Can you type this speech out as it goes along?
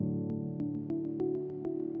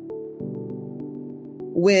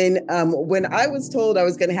when I was told I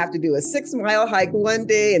was going to have to do a 6-mile hike one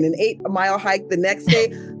day and an 8-mile hike the next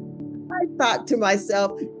day, I thought to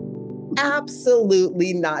myself,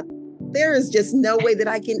 absolutely not. There is just no way that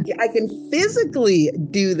I can physically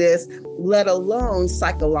do this, let alone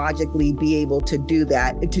psychologically be able to do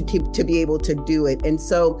that, to be able to do it. And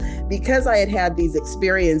so because I had these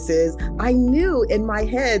experiences, I knew in my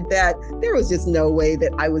head that there was just no way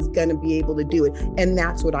that I was going to be able to do it. And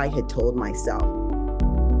that's what I had told myself.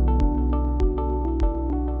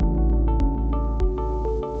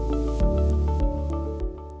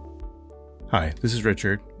 Hi, this is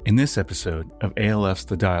Richard. In this episode of ALF's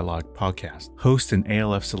The Dialogue podcast, host and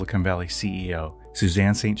ALF Silicon Valley CEO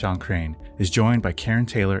Suzanne St. John Crane is joined by Karen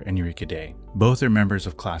Taylor and Eureka Day. Both are members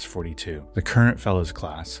of Class 42, the current Fellows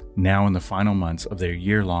class, now in the final months of their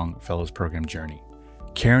year-long Fellows program journey.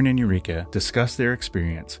 Karen and Eureka discuss their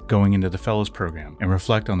experience going into the Fellows program and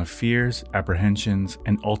reflect on the fears, apprehensions,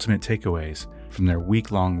 and ultimate takeaways from their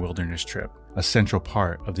week-long wilderness trip, a central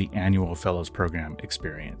part of the annual Fellows program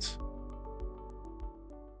experience.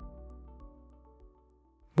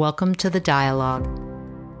 Welcome to The Dialogue.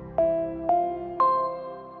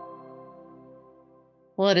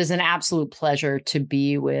 Well, it is an absolute pleasure to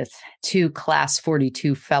be with two Class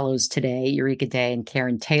 42 fellows today, Eureka Day and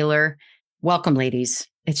Karen Taylor. Welcome, ladies.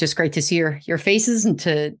 It's just great to see your faces and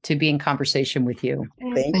to be in conversation with you.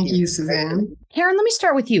 Thank you, Suzanne. Karen, let me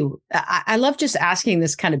start with you. I love just asking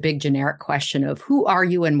this kind of big generic question of who are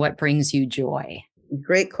you and what brings you joy?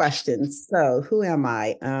 Great question. So who am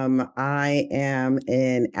I? I am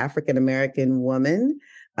an African-American woman.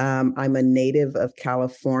 I'm a native of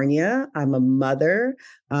California. I'm a mother.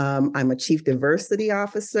 I'm a chief diversity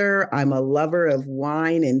officer. I'm a lover of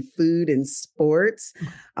wine and food and sports.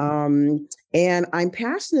 And I'm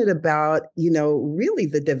passionate about, really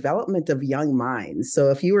the development of young minds. So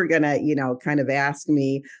if you were going to, kind of ask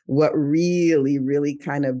me what really, really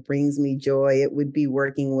kind of brings me joy, it would be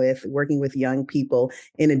working with young people.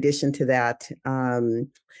 In addition to that,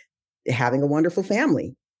 having a wonderful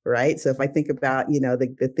family. Right. So if I think about,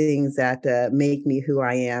 the things that make me who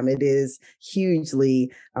I am, it is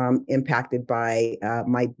hugely impacted by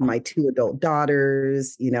my two adult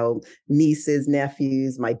daughters, nieces,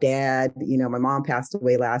 nephews, my dad, my mom passed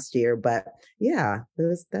away last year. But yeah,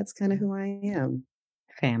 that's kind of who I am.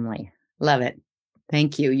 Family. Love it.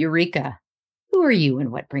 Thank you. Eureka, who are you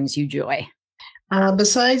and what brings you joy?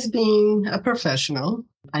 Besides being a professional,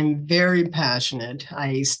 I'm very passionate.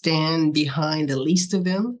 I stand behind the least of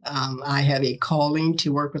them. I have a calling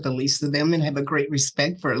to work with the least of them and have a great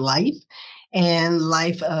respect for life and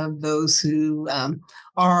life of those who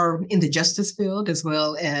are in the justice field as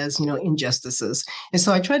well as, injustices. And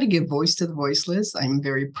so I try to give voice to the voiceless. I'm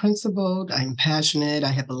very principled. I'm passionate.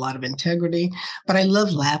 I have a lot of integrity, but I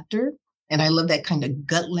love laughter, and I love that kind of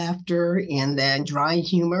gut laughter and that dry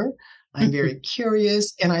humor. I'm very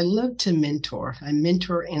curious, and I love to mentor. I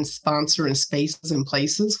mentor and sponsor in spaces and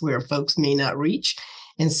places where folks may not reach.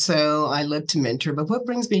 And so I love to mentor. But what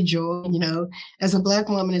brings me joy, as a Black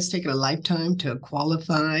woman, it's taken a lifetime to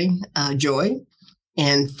qualify joy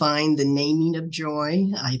and find the naming of joy.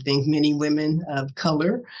 I think many women of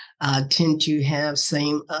color tend to have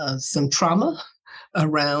some trauma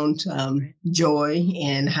around joy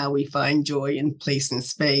and how we find joy in place and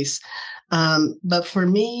space. But for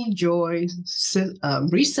me, joy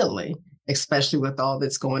recently, especially with all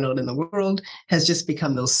that's going on in the world, has just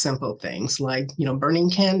become those simple things like, burning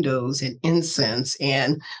candles and incense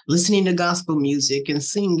and listening to gospel music and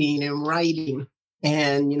singing and writing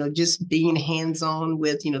and, just being hands-on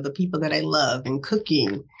with, the people that I love and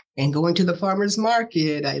cooking and going to the farmer's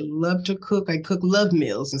market. I love to cook. I cook love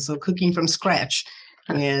meals. And so cooking from scratch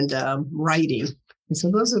and writing. And so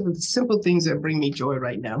those are the simple things that bring me joy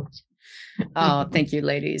right now. Oh, thank you,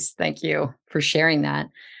 ladies. Thank you for sharing that.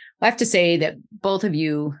 I have to say that both of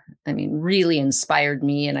you, really inspired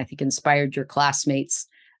me, and I think inspired your classmates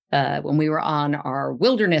when we were on our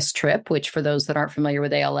wilderness trip, which for those that aren't familiar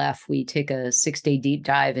with ALF, we take a 6-day deep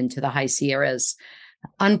dive into the high Sierras,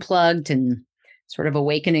 unplugged and sort of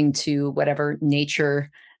awakening to whatever nature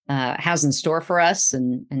has in store for us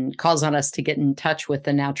and calls on us to get in touch with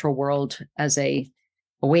the natural world as a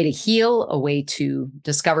way to heal, a way to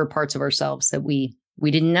discover parts of ourselves that we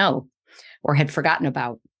didn't know or had forgotten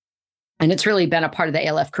about. And it's really been a part of the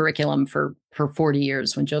ALF curriculum for 40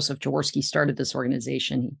 years. When Joseph Jaworski started this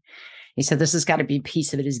organization, he said, this has got to be a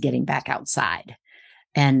piece of it is getting back outside.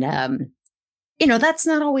 And, that's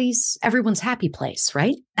not always everyone's happy place,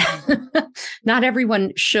 right? Not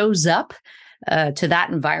everyone shows up to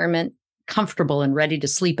that environment comfortable and ready to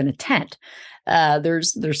sleep in a tent.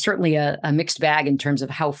 there's certainly a mixed bag in terms of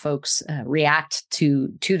how folks react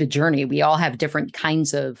to the journey. We all have different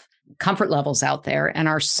kinds of comfort levels out there. And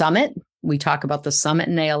our summit, we talk about the summit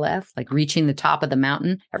in ALF, like reaching the top of the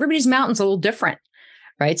mountain. Everybody's mountain's a little different,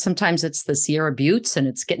 right? Sometimes it's the Sierra Buttes and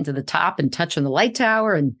it's getting to the top and touching the light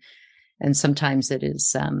tower. And sometimes it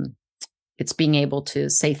is, it's being able to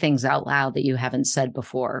say things out loud that you haven't said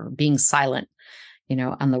before, being silent,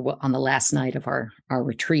 on the last night of our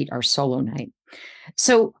retreat, our solo night.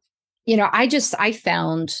 So, I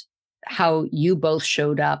found how you both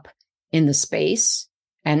showed up in the space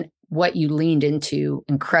and what you leaned into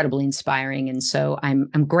incredibly inspiring. And so I'm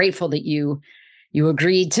grateful that you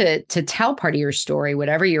agreed to tell part of your story,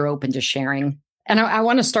 whatever you're open to sharing. And I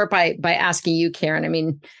want to start by asking you, Karen. I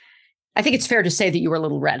mean, I think it's fair to say that you were a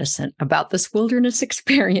little reticent about this wilderness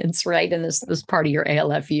experience, right? And this part of your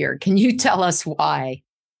ALF year. Can you tell us why?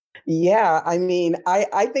 Yeah, I mean,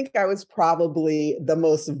 I think I was probably the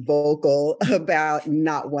most vocal about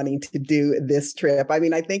not wanting to do this trip. I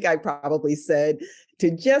mean, I think I probably said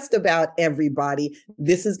to just about everybody,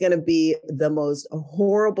 this is going to be the most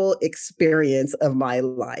horrible experience of my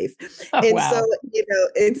life. And wow.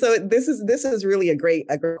 So, this is really a great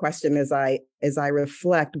question as I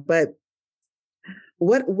reflect. But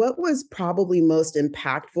what was probably most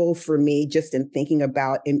impactful for me, just in thinking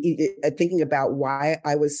about why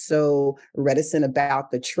I was so reticent about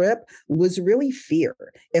the trip, was really fear.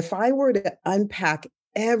 If I were to unpack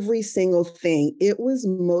every single thing, it was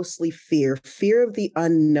mostly fear of the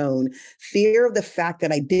unknown, fear of the fact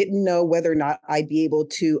that I didn't know whether or not I'd be able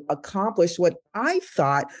to accomplish what I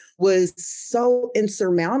thought was so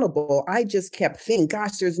insurmountable. I just kept thinking,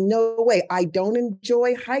 gosh, there's no way. I don't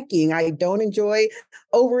enjoy hiking. I don't enjoy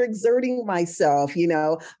overexerting myself.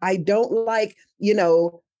 I don't like,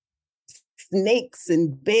 snakes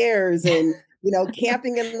and bears and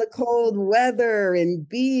camping in the cold weather and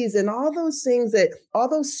bees and all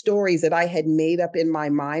those stories that I had made up in my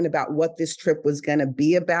mind about what this trip was going to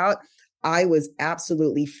be about. I was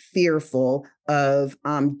absolutely fearful of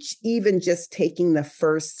even just taking the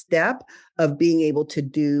first step of being able to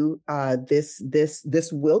do this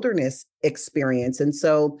wilderness experience. And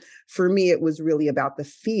so for me, it was really about the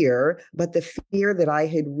fear, but the fear that I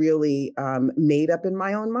had really made up in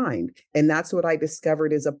my own mind. And that's what I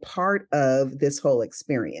discovered is a part of this whole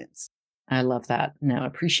experience. I love that. No, I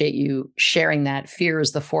appreciate you sharing that. Fear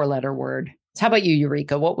is the 4-letter word. How about you,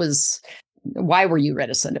 Eureka? Why were you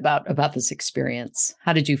reticent about this experience?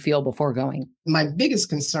 How did you feel before going? My biggest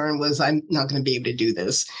concern was I'm not going to be able to do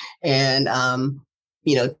this. And,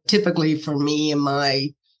 typically for me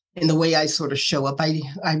in the way I sort of show up, I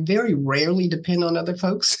very rarely depend on other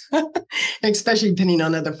folks, especially depending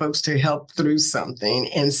on other folks to help through something.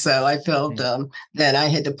 And so I felt that I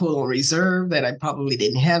had to pull on reserve that I probably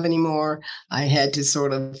didn't have anymore. I had to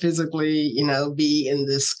sort of physically, be in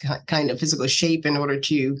this kind of physical shape in order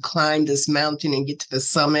to climb this mountain and get to the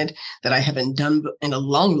summit that I haven't done in a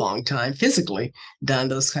long, long time, physically done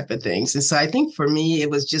those type of things. And so I think for me, it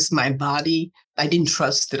was just my body. I didn't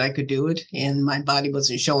trust that I could do it, and my body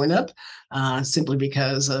wasn't showing up simply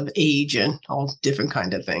because of age and all different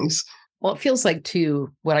kind of things. Well, it feels like,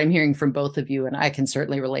 too, what I'm hearing from both of you, and I can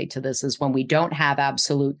certainly relate to this, is when we don't have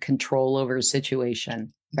absolute control over a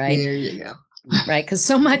situation, right? There you go. Right. Because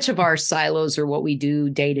so much of our silos are what we do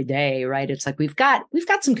day to day, right? It's like we've got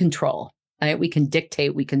some control, right? We can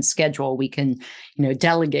dictate, we can schedule, we can,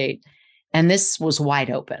 delegate. And this was wide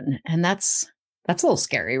open. And that's a little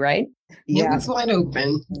scary, right? Yeah, it's wide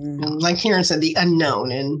open. Like Karen said, the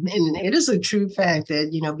unknown. And it is a true fact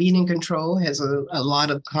that, being in control has a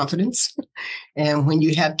lot of confidence. And when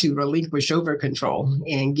you have to relinquish over control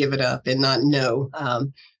and give it up and not know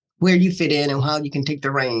where you fit in and how you can take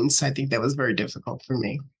the reins, I think that was very difficult for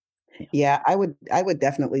me. Yeah, I would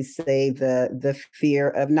definitely say the fear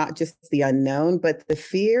of not just the unknown, but the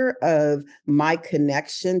fear of my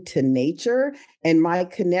connection to nature and my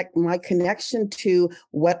connection to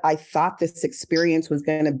what I thought this experience was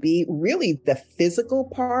going to be. Really, the physical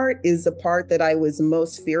part is the part that I was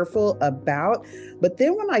most fearful about. But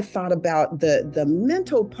then when I thought about the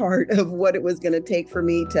mental part of what it was going to take for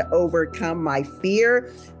me to overcome my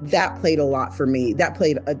fear, that played a lot for me. That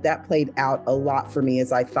played out a lot for me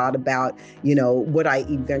as I thought about, what I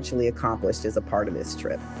eventually accomplished as a part of this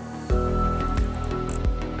trip.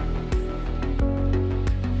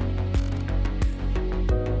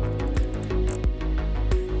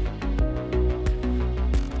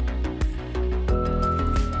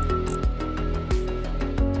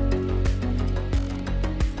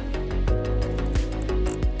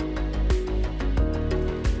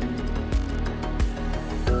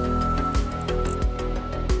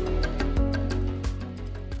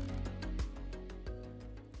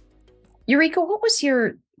 Eureka, what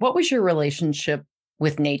was your relationship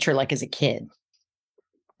with nature like as a kid?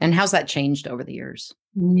 And how's that changed over the years?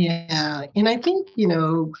 Yeah. And I think,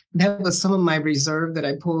 that was some of my reserve that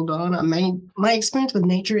I pulled on. My experience with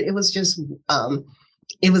nature, it was just,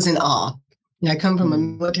 it was in awe. I come from a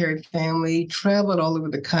military family, traveled all over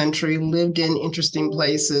the country, lived in interesting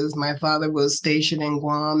places. My father was stationed in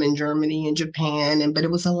Guam and Germany and Japan, but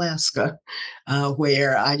it was Alaska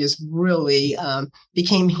where I just really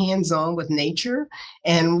became hands-on with nature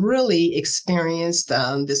and really experienced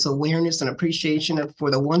this awareness and appreciation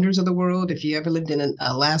for the wonders of the world. If you ever lived in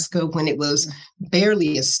Alaska when it was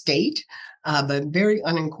barely a state, but very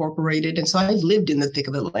unincorporated. And so I lived in the thick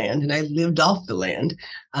of the land and I lived off the land.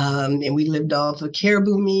 And we lived off of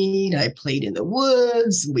caribou meat. I played in the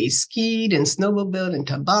woods. We skied and snowmobiled and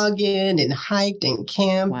toboggan and hiked and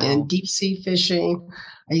camped and deep sea fishing.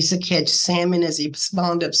 I used to catch salmon as he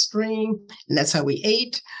spawned upstream, and that's how we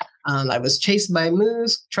ate. I was chased by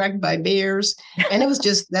moose, tracked by bears, and it was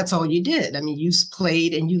just, that's all you did. I mean, you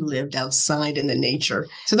played and you lived outside in the nature.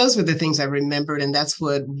 So those were the things I remembered, and that's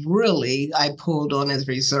what really I pulled on as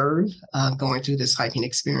reserve going through this hiking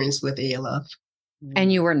experience with ALF.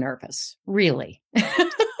 And you were nervous, really.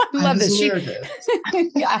 Love this.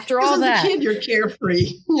 After all that. As a kid, you're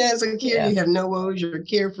carefree. Yeah, as a kid, you have no woes. You're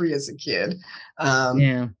carefree as a kid.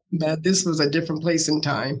 But this was a different place in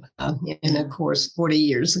time. And of course, 40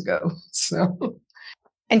 years ago. So.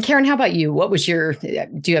 And Karen, how about you? What was do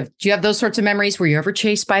you have those sorts of memories? Were you ever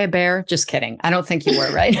chased by a bear? Just kidding. I don't think you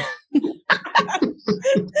were, right?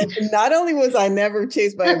 Not only was I never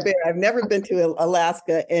chased by a bear, I've never been to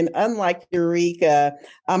Alaska. And unlike Eureka,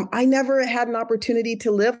 I never had an opportunity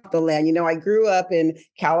to live off the land. I grew up in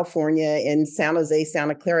California, in San Jose,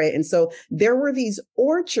 Santa Clara. And so there were these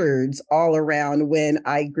orchards all around when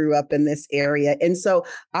I grew up in this area. And so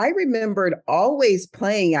I remembered always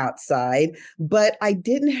playing outside, but I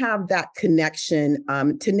didn't have that connection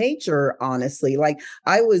to nature, honestly. Like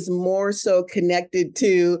I was more so connected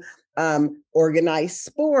to organized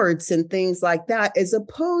sports and things like that, as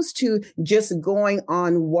opposed to just going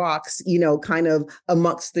on walks, kind of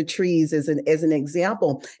amongst the trees as an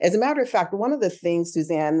example. As a matter of fact, one of the things,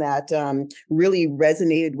 Suzanne, that really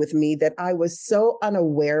resonated with me that I was so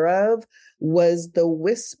unaware of was the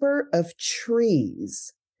whisper of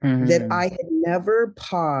trees. That I had never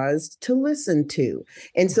paused to listen to.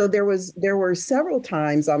 And so there were several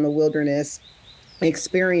times on the wilderness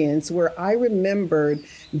experience where I remembered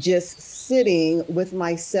just sitting with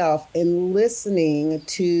myself and listening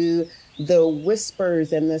to the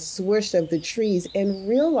whispers and the swish of the trees and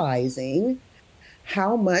realizing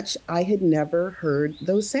how much I had never heard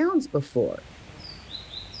those sounds before.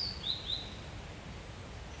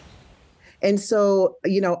 And so,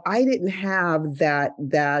 I didn't have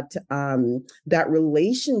that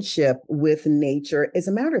relationship with nature. As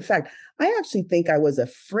a matter of fact, I actually think I was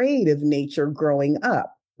afraid of nature growing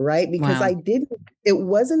up, right? Because it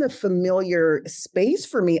wasn't a familiar space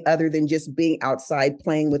for me other than just being outside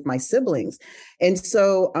playing with my siblings. And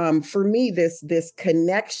so for me, this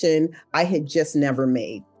connection I had just never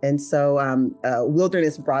made. And so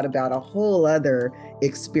wilderness brought about a whole other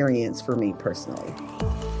experience for me personally.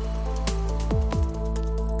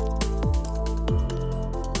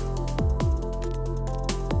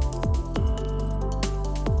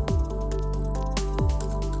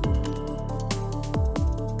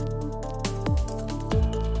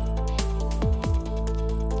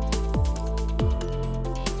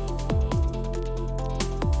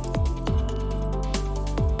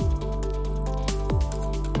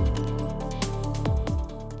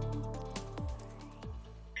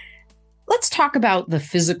 Let's talk about the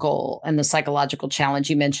physical and the psychological challenge.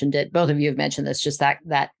 You mentioned it. Both of you have mentioned this, just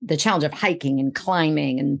that the challenge of hiking and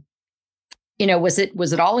climbing. And, was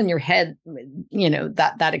it all in your head,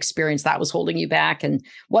 that experience that was holding you back? And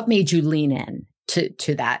what made you lean in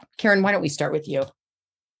to that? Karen, why don't we start with you?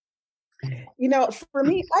 For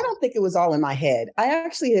me, I don't think it was all in my head. I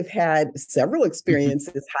actually have had several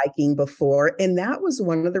experiences hiking before. And that was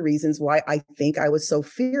one of the reasons why I think I was so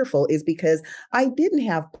fearful, is because I didn't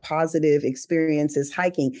have positive experiences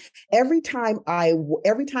hiking. Every time I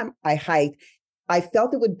hiked, I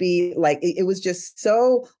felt it would be like, it was just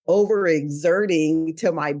so overexerting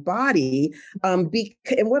to my body. And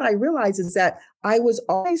what I realized is that I was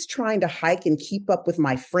always trying to hike and keep up with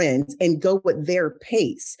my friends and go at their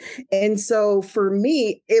pace. And so for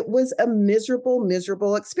me, it was a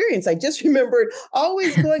miserable experience. I just remembered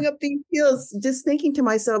always going up these hills, just thinking to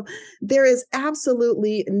myself, there is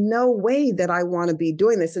absolutely no way that I want to be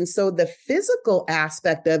doing this. And so the physical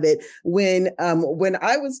aspect of it, when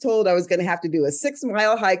I was told I was going to have to do a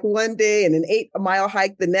 6-mile hike one day and an 8-mile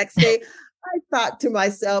hike the next day, I thought to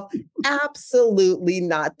myself, absolutely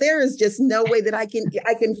not. There is just no way that I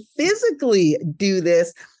can physically do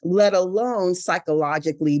this, let alone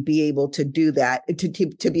psychologically be able to do that,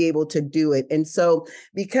 to be able to do it. And so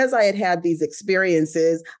because I had these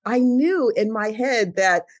experiences, I knew in my head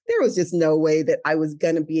that there was just no way that I was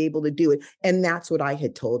going to be able to do it. And that's what I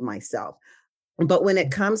had told myself. But when it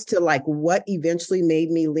comes to like what eventually made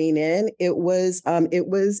me lean in, it was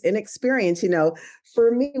an experience. For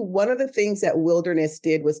me, one of the things that wilderness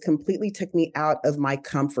did was completely took me out of my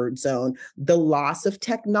comfort zone. The loss of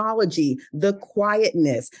technology, the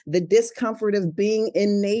quietness, the discomfort of being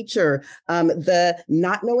in nature, the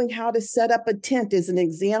not knowing how to set up a tent is an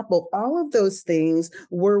example. All of those things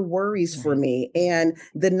were worries for me. And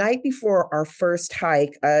the night before our first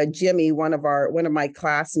hike, Jimmy, one of my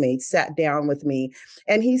classmates, sat down with me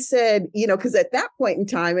and he said, because at that point in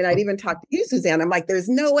time, and I'd even talked to you, Suzanne, I'm like, there's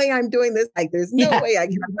no way I'm doing this. Like, there's no way I'm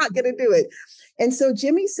not going to do it. And so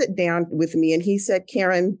Jimmy sat down with me and he said,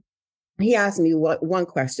 Karen, he asked me one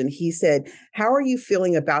question. He said, how are you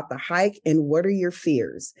feeling about the hike and what are your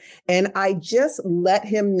fears? And I just let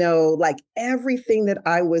him know like everything that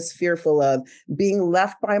I was fearful of, being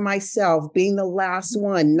left by myself, being the last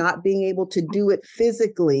one, not being able to do it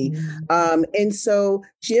physically. And so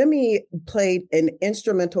Jimmy played an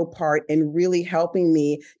instrumental part in really helping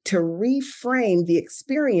me to reframe the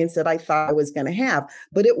experience that I thought I was going to have.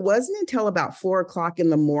 But it wasn't until about 4:00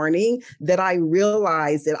 in the morning that I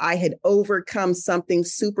realized that I had overcome something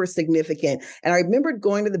super significant. And I remembered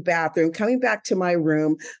going to the bathroom, coming back to my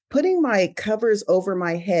room, putting my covers over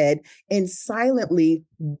my head and silently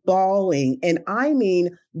bawling. And I mean,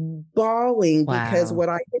 bawling, because what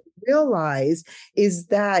I had realized is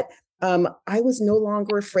that I was no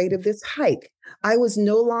longer afraid of this hike. I was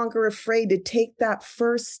no longer afraid to take that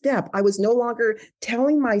first step. I was no longer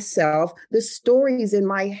telling myself the stories in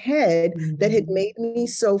my head that had made me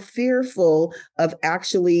so fearful of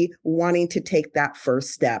actually wanting to take that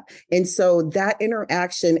first step. And so that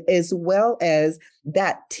interaction, as well as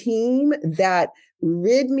that team that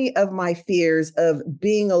rid me of my fears of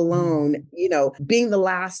being alone, being the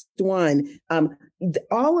last one.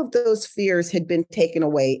 All of those fears had been taken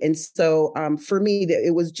away. And so for me,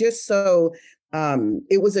 it was just so,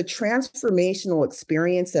 it was a transformational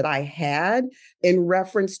experience that I had in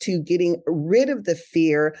reference to getting rid of the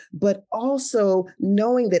fear, but also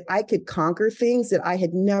knowing that I could conquer things that I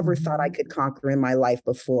had never thought I could conquer in my life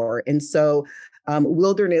before. And so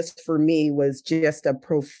wilderness for me was just a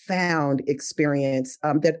profound experience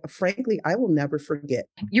that, frankly, I will never forget.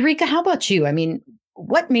 Eureka, how about you? I mean,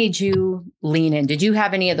 what made you lean in? Did you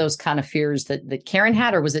have any of those kind of fears that Karen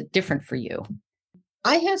had, or was it different for you?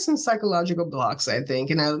 I had some psychological blocks, I think.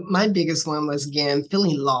 And my biggest one was, again,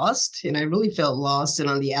 feeling lost. And I really felt lost and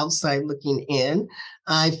on the outside looking in.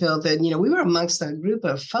 I felt that, we were amongst a group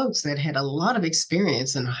of folks that had a lot of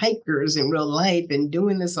experience and hikers in real life and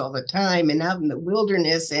doing this all the time and out in the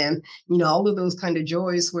wilderness and, all of those kind of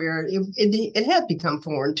joys where it had become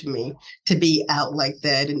foreign to me to be out like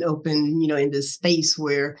that and open, in this space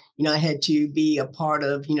where, I had to be a part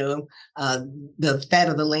of, the fat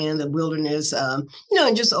of the land, the wilderness,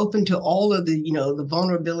 and just open to all of the, the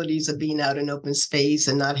vulnerabilities of being out in open space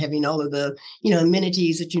and not having all of the,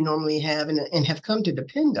 amenities that you normally have and have come to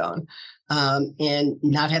depend on. And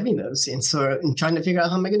not having those. And so I'm trying to figure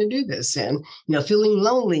out how am I going to do this and, feeling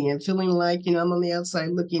lonely and feeling like, I'm on the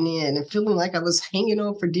outside looking in and feeling like I was hanging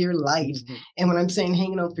on for dear life. And when I'm saying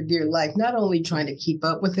hanging on for dear life, not only trying to keep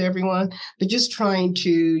up with everyone, but just trying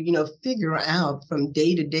to, figure out from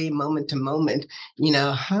day to day, moment to moment,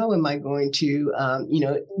 how am I going to,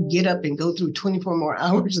 get up and go through 24 more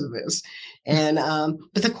hours of this? And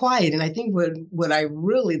but the quiet, and I think what I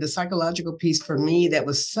really, the psychological piece for me that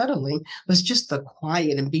was settling was just the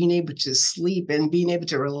quiet and being able to sleep and being able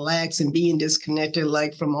to relax and being disconnected,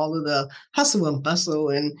 like from all of the hustle and bustle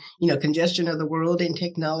and, congestion of the world and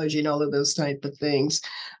technology and all of those type of things.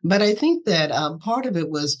 But I think that part of it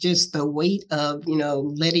was just the weight of,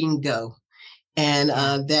 letting go. And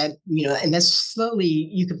that, and that's slowly,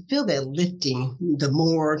 you could feel that lifting the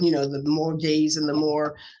more, the more days and the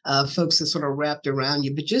more folks that sort of wrapped around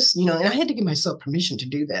you. But just, and I had to give myself permission to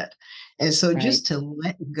do that. And so just to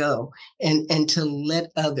let go and to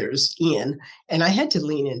let others in. And I had to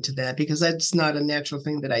lean into that because that's not a natural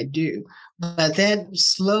thing that I do. But that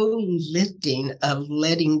slow lifting of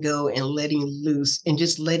letting go and letting loose and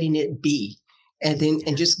just letting it be.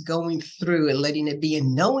 And just going through and letting it be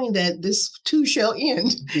and knowing that this too shall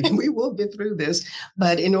end and we will get through this.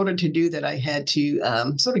 But in order to do that, I had to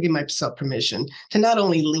sort of give myself permission to not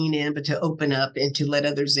only lean in, but to open up and to let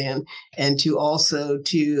others in, and to also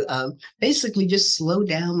to basically just slow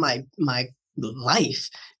down my life,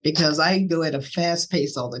 because I go at a fast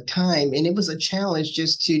pace all the time. And it was a challenge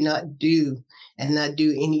just to not do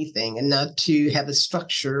anything and not to have a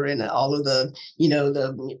structure and all of the,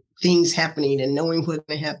 the things happening and knowing what's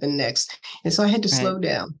going to happen next. And so I had to slow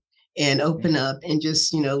down and open up and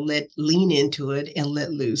just, lean into it and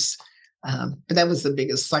let loose. But that was the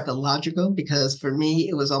biggest psychological, because for me,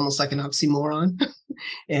 it was almost like an oxymoron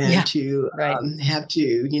and to have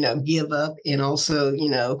to, give up and also,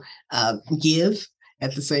 give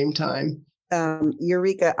at the same time.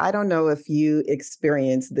 Eureka, I don't know if you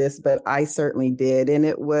experienced this, but I certainly did. And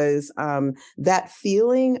it was that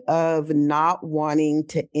feeling of not wanting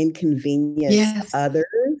to inconvenience others.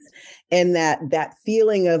 And that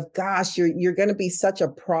feeling of, gosh, you're going to be such a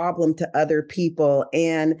problem to other people.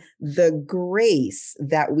 And the grace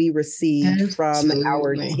that we received from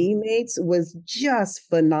our teammates was just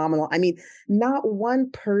phenomenal. I mean, not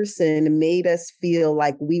one person made us feel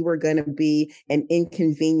like we were going to be an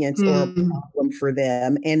inconvenience or a problem for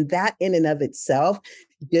them. And that in and of itself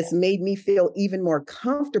just made me feel even more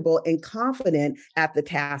comfortable and confident at the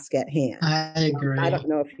task at hand. I agree. I don't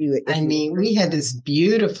know if you... we had this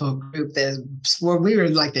beautiful group where we were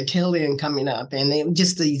like the tail end coming up, and they were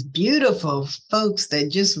just these beautiful folks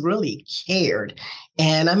that just really cared.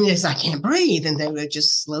 And I'm just, I can't breathe. And they would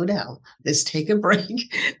just slow down, let's take a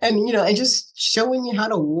break. And, and just showing you how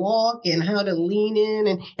to walk and how to lean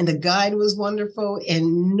in. And the guide was wonderful.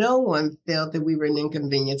 And no one felt that we were an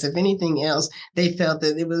inconvenience. If anything else, they felt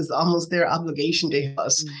that it was almost their obligation to help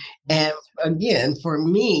us. And again, for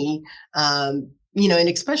me, and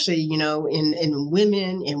especially, in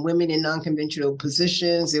women in non-conventional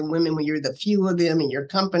positions, and women when you're the few of them in your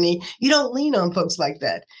company, you don't lean on folks like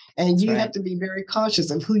that. And you have to be very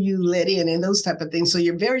cautious of who you let in and those type of things. So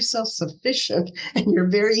you're very self-sufficient and you're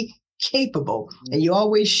very capable, and you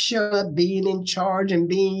always show up being in charge and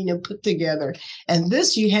being put together. And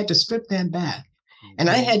this, you had to strip that back.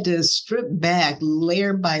 And I had to strip back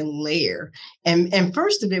layer by layer. And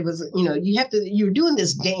first of it was, you're doing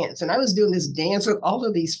this dance. And I was doing this dance with all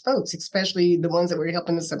of these folks, especially the ones that were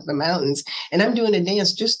helping us up the mountains. And I'm doing a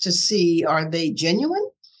dance just to see, are they genuine?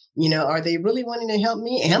 Are they really wanting to help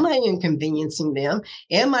me? Am I inconveniencing them?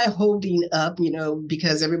 Am I holding up,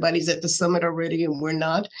 because everybody's at the summit already and we're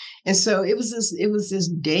not? And so it was this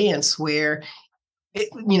dance where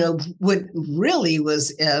what really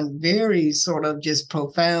was very sort of just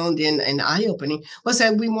profound and eye-opening was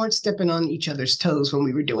that we weren't stepping on each other's toes when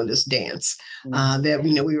we were doing this dance, that,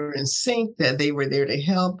 we were in sync, that they were there to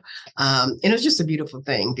help. And it was just a beautiful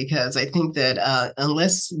thing, because I think that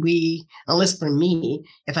unless for me,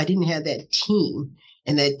 if I didn't have that team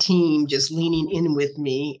and that team just leaning in with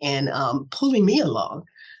me and pulling me along,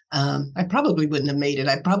 I probably wouldn't have made it.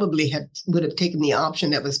 I probably would have taken the option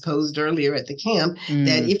that was posed earlier at the camp,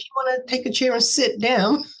 that if you want to take a chair and sit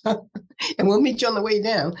down and we'll meet you on the way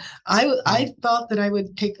down. I thought that I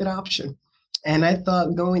would take that option. And I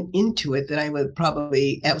thought going into it that I would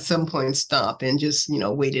probably at some point stop and just,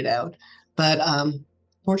 wait it out. But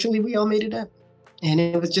fortunately, we all made it up. And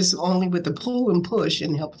it was just only with the pull and push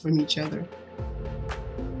and help from each other.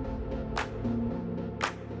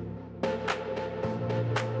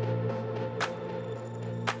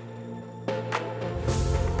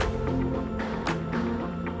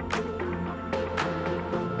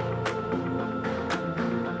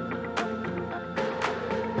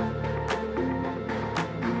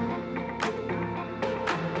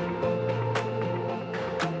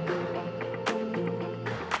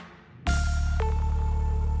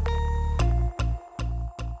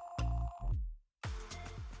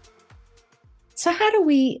 So how do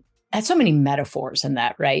we, that's so many metaphors in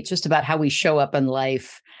that, right? Just about how we show up in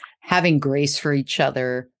life, having grace for each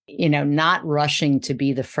other, not rushing to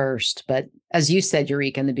be the first, but as you said,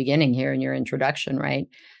 Eureka, in the beginning here in your introduction, right?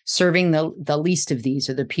 Serving the least of these,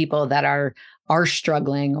 or the people that are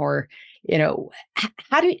struggling, or,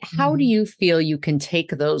 how do you feel you can take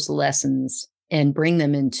those lessons and bring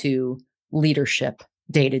them into leadership,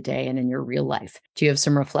 day to day and in your real life? Do you have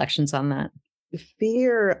some reflections on that?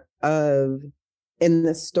 Fear of, in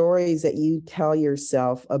the stories that you tell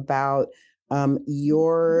yourself about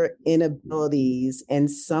your inabilities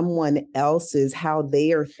and someone else's, how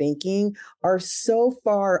they are thinking, are so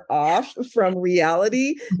far off from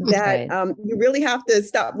reality that Right. you really have to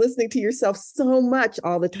stop listening to yourself so much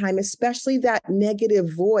all the time, especially that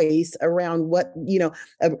negative voice around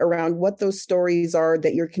around what those stories are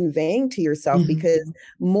that you're conveying to yourself. Because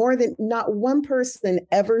more than not one person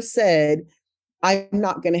ever said, I'm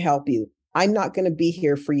not going to help you. I'm not going to be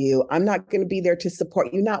here for you. I'm not going to be there to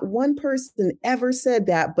support you. Not one person ever said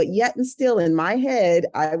that, but yet and still in my head,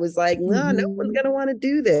 I was like, no, no one's going to want to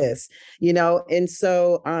do this, And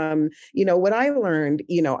so, what I learned,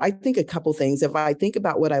 I think a couple things. If I think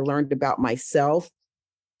about what I learned about myself,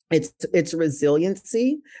 it's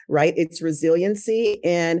resiliency, right? It's resiliency.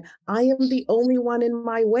 And I am the only one in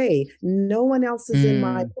my way. No one else is in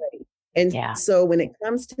my way. And so when it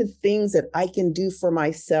comes to things that I can do for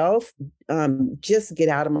myself, just get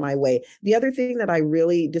out of my way. The other thing that I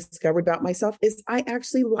really discovered about myself is I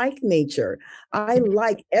actually like nature. I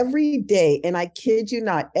like every day, and I kid you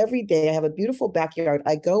not, every day I have a beautiful backyard.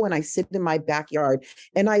 I go and I sit in my backyard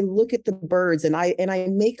and I look at the birds, and I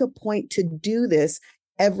make a point to do this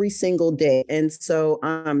every single day. And so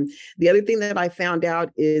the other thing that I found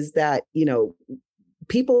out is that,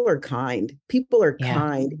 people are kind. People are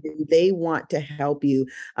kind. And they want to help you.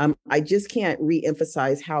 I just can't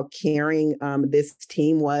re-emphasize how caring this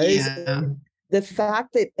team was. Yeah. The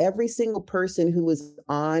fact that every single person who was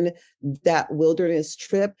on that wilderness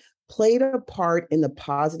trip played a part in the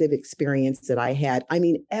positive experience that I had. I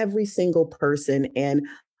mean, every single person. And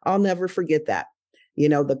I'll never forget that.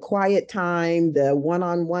 The quiet time, the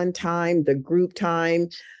one-on-one time, the group time.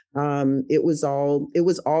 It was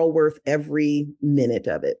all worth every minute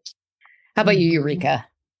of it. How about you, Eureka?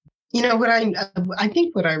 What I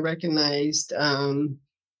think what I recognized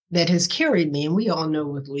that has carried me, and we all know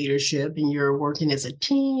with leadership, and you're working as a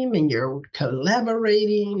team and you're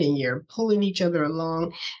collaborating and you're pulling each other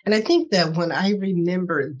along. And I think that when I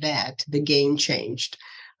remember that, the game changed.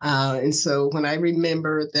 And so when I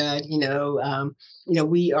remember that,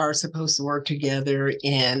 we are supposed to work together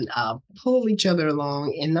and pull each other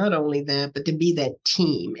along. And not only that, but to be that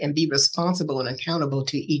team and be responsible and accountable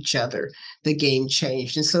to each other, the game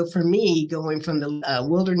changed. And so for me, going from the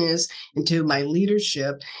wilderness into my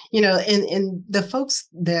leadership, and the folks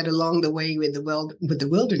that along the way with the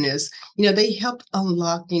wilderness, they helped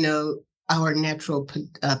unlock, our natural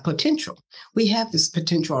potential. We have this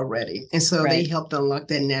potential already. And so they helped unlock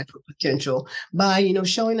that natural potential by,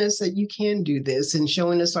 showing us that you can do this and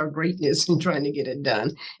showing us our greatness and trying to get it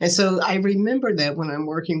done. And so I remember that when I'm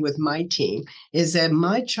working with my team, is that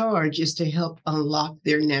my charge is to help unlock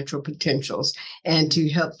their natural potentials and to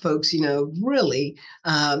help folks, really,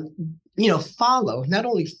 not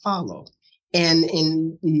only follow, and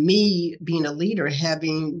in me being a leader,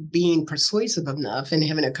 being persuasive enough and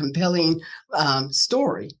having a compelling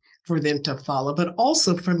story for them to follow, but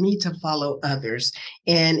also for me to follow others.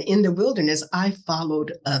 And in the wilderness, I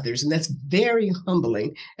followed others. And that's very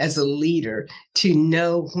humbling as a leader to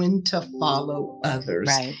know when to follow others.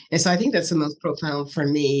 Right. And so I think that's the most profound for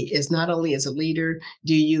me, is not only as a leader,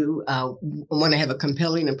 do you want to have a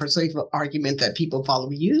compelling and persuasive argument that people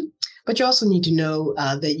follow you, but you also need to know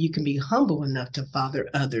that you can be humble enough to father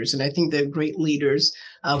others. And I think that great leaders,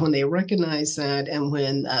 when they recognize that and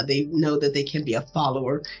when they know that they can be a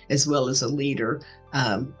follower as well as a leader,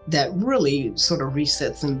 that really sort of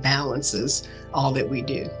resets and balances all that we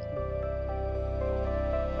do.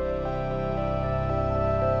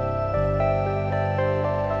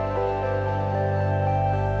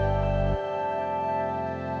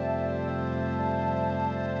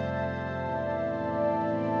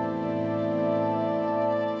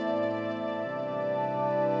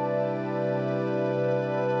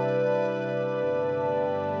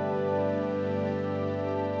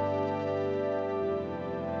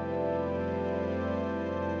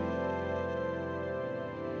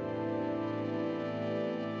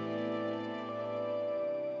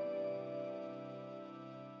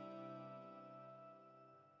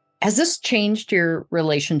 Has this changed your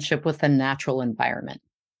relationship with the natural environment?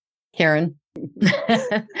 Karen,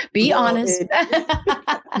 be honest.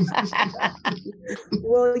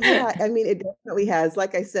 Well, yeah, I mean, it definitely has.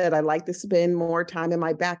 Like I said, I like to spend more time in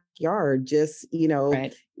my backyard, just,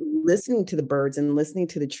 listening to the birds and listening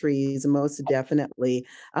to the trees, most definitely.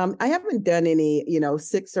 I haven't done any,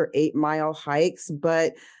 6 or 8 mile hikes,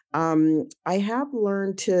 but I have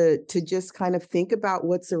learned to just kind of think about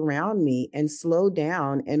what's around me and slow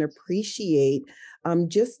down and appreciate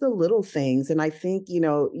just the little things. And I think,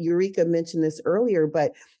 Eureka mentioned this earlier,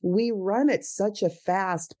 but we run at such a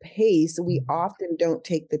fast pace. We often don't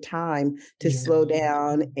take the time to slow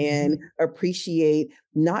down and appreciate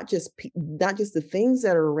not just the things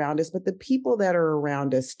that are around us, but the people that are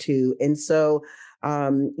around us too. And so,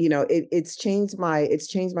 it's changed my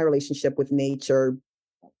relationship with nature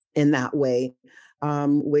in that way,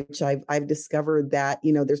 which I've discovered that,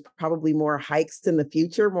 there's probably more hikes in the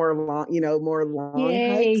future, more long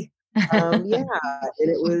Yay. hikes. Yeah, and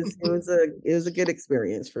it was a good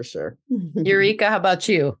experience for sure. Eureka, how about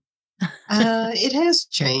you? It has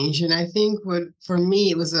changed. And I think for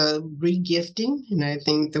me, it was a regifting. And I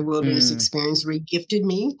think the wilderness experience regifted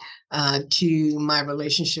me to my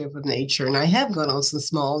relationship with nature. And I have gone on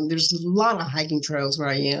some there's a lot of hiking trails where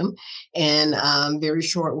I am, and very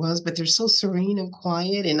short ones, but they're so serene and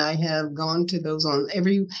quiet. And I have gone to those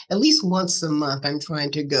at least once a month. I'm trying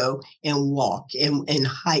to go and walk and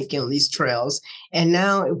hike on these trails. And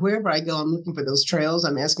now wherever I go, I'm looking for those trails.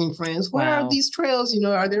 I'm asking friends, where are these trails?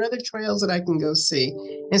 Are there other trails that I can go see?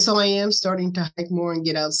 And so I am starting to hike more and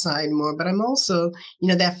get outside more, but I'm also,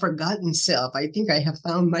 that forgotten self. I think I have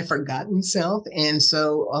found my forgotten self. And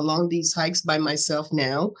so along these hikes by myself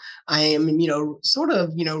now, I am,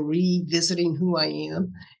 revisiting who I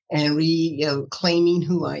am and claiming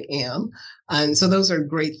who I am. And so those are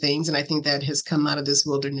great things. And I think that has come out of this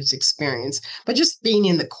wilderness experience. But just being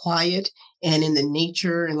in the quiet and in the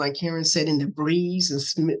nature, and like Karen said, in the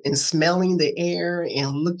breeze and smelling the air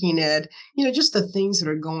and looking at, just the things that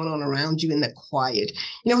are going on around you in the quiet.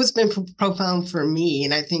 What's been profound for me,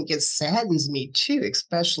 and I think it saddens me too,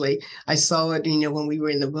 especially I saw it, when we were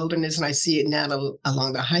in the wilderness, and I see it now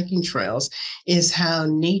along the hiking trails, is how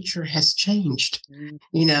nature has changed,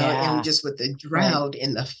 and just with the drought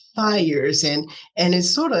and the fires, and it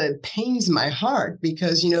sort of pains my heart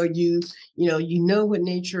because, you know what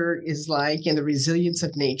nature is like and the resilience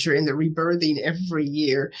of nature and the rebirthing every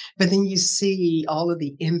year. But then you see all of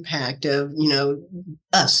the impact of,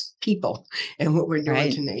 us people and what we're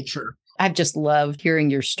doing to nature. I've just loved hearing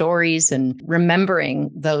your stories and remembering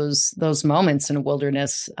those moments in a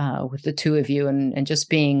wilderness with the two of you, and just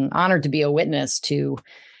being honored to be a witness to,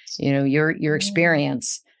 your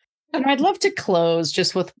experience. And I'd love to close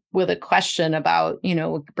just with a question about,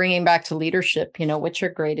 bringing back to leadership, what's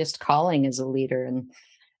your greatest calling as a leader, and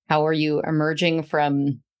how are you emerging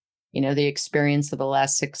from, the experience of the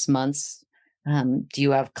last 6 months? Do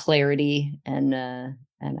you have clarity and a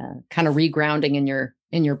kind of regrounding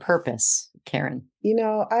in your purpose, Karen?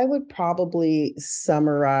 I would probably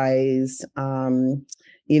summarize,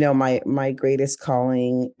 my greatest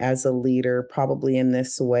calling as a leader probably in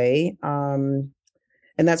this way.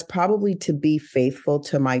 And that's probably to be faithful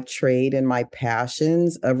to my trade and my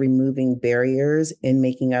passions of removing barriers and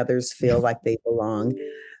making others feel like they belong.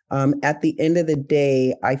 At the end of the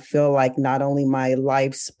day, I feel like not only my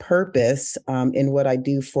life's purpose in what I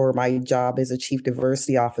do for my job as a chief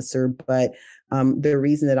diversity officer, but the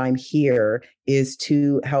reason that I'm here is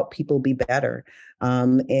to help people be better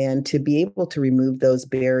and to be able to remove those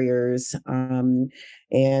barriers.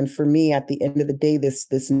 And for me, at the end of the day,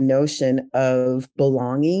 this notion of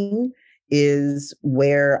belonging is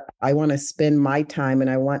where I want to spend my time, and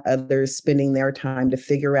I want others spending their time to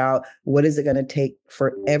figure out what is it going to take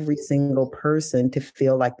for every single person to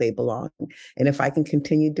feel like they belong. And if I can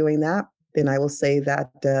continue doing that, then I will say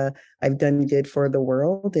that I've done good for the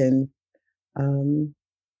world. And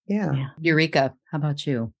yeah. Eureka, how about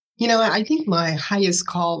you? I think my highest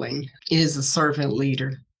calling is a servant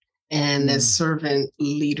leader. And that servant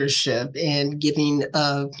leadership and giving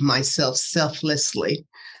of myself selflessly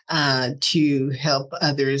to help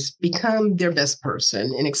others become their best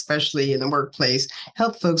person, and especially in the workplace,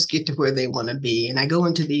 help folks get to where they want to be. And I go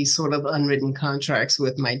into these sort of unwritten contracts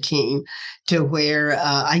with my team to where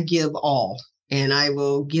I give all. And I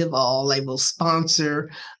will give all, I will sponsor.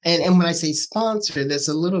 And when I say sponsor, that's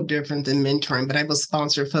a little different than mentoring, but I will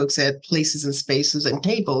sponsor folks at places and spaces and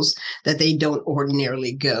tables that they don't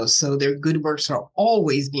ordinarily go. So their good works are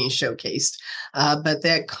always being showcased. But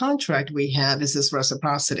that contract we have is this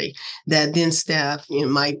reciprocity that then staff,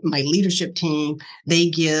 my leadership team, they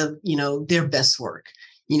give, their best work.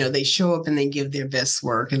 They show up and they give their best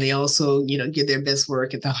work, and they also, give their best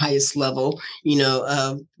work at the highest level,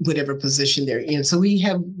 of whatever position they're in. So we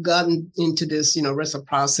have gotten into this,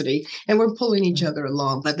 reciprocity, and we're pulling each other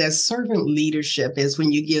along. But that servant leadership is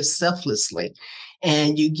when you give selflessly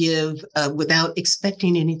and you give without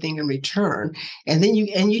expecting anything in return. And then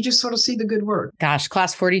you just sort of see the good work. Gosh,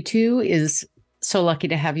 Class 42 is so lucky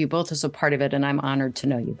to have you both as a part of it, and I'm honored to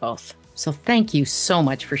know you both. So thank you so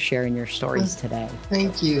much for sharing your stories today.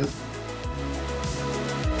 Thank you.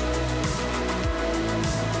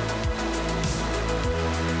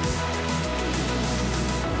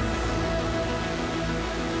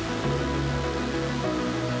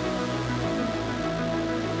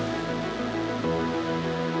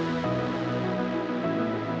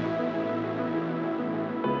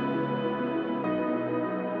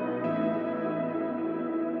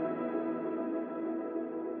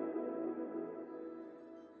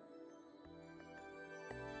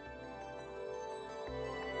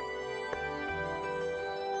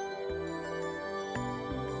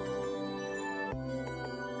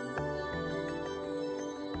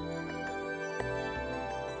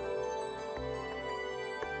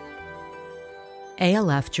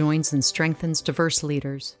 ALF joins and strengthens diverse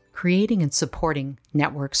leaders, creating and supporting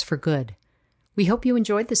networks for good. We hope you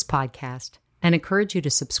enjoyed this podcast and encourage you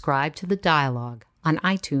to subscribe to The Dialogue on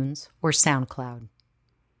iTunes or SoundCloud.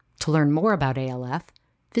 To learn more about ALF,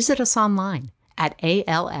 visit us online at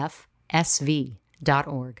alfsv.org.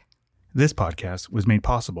 This podcast was made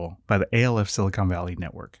possible by the ALF Silicon Valley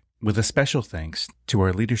Network, with a special thanks to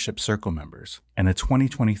our Leadership Circle members and the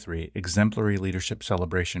 2023 Exemplary Leadership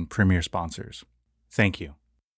Celebration Premier Sponsors. Thank you.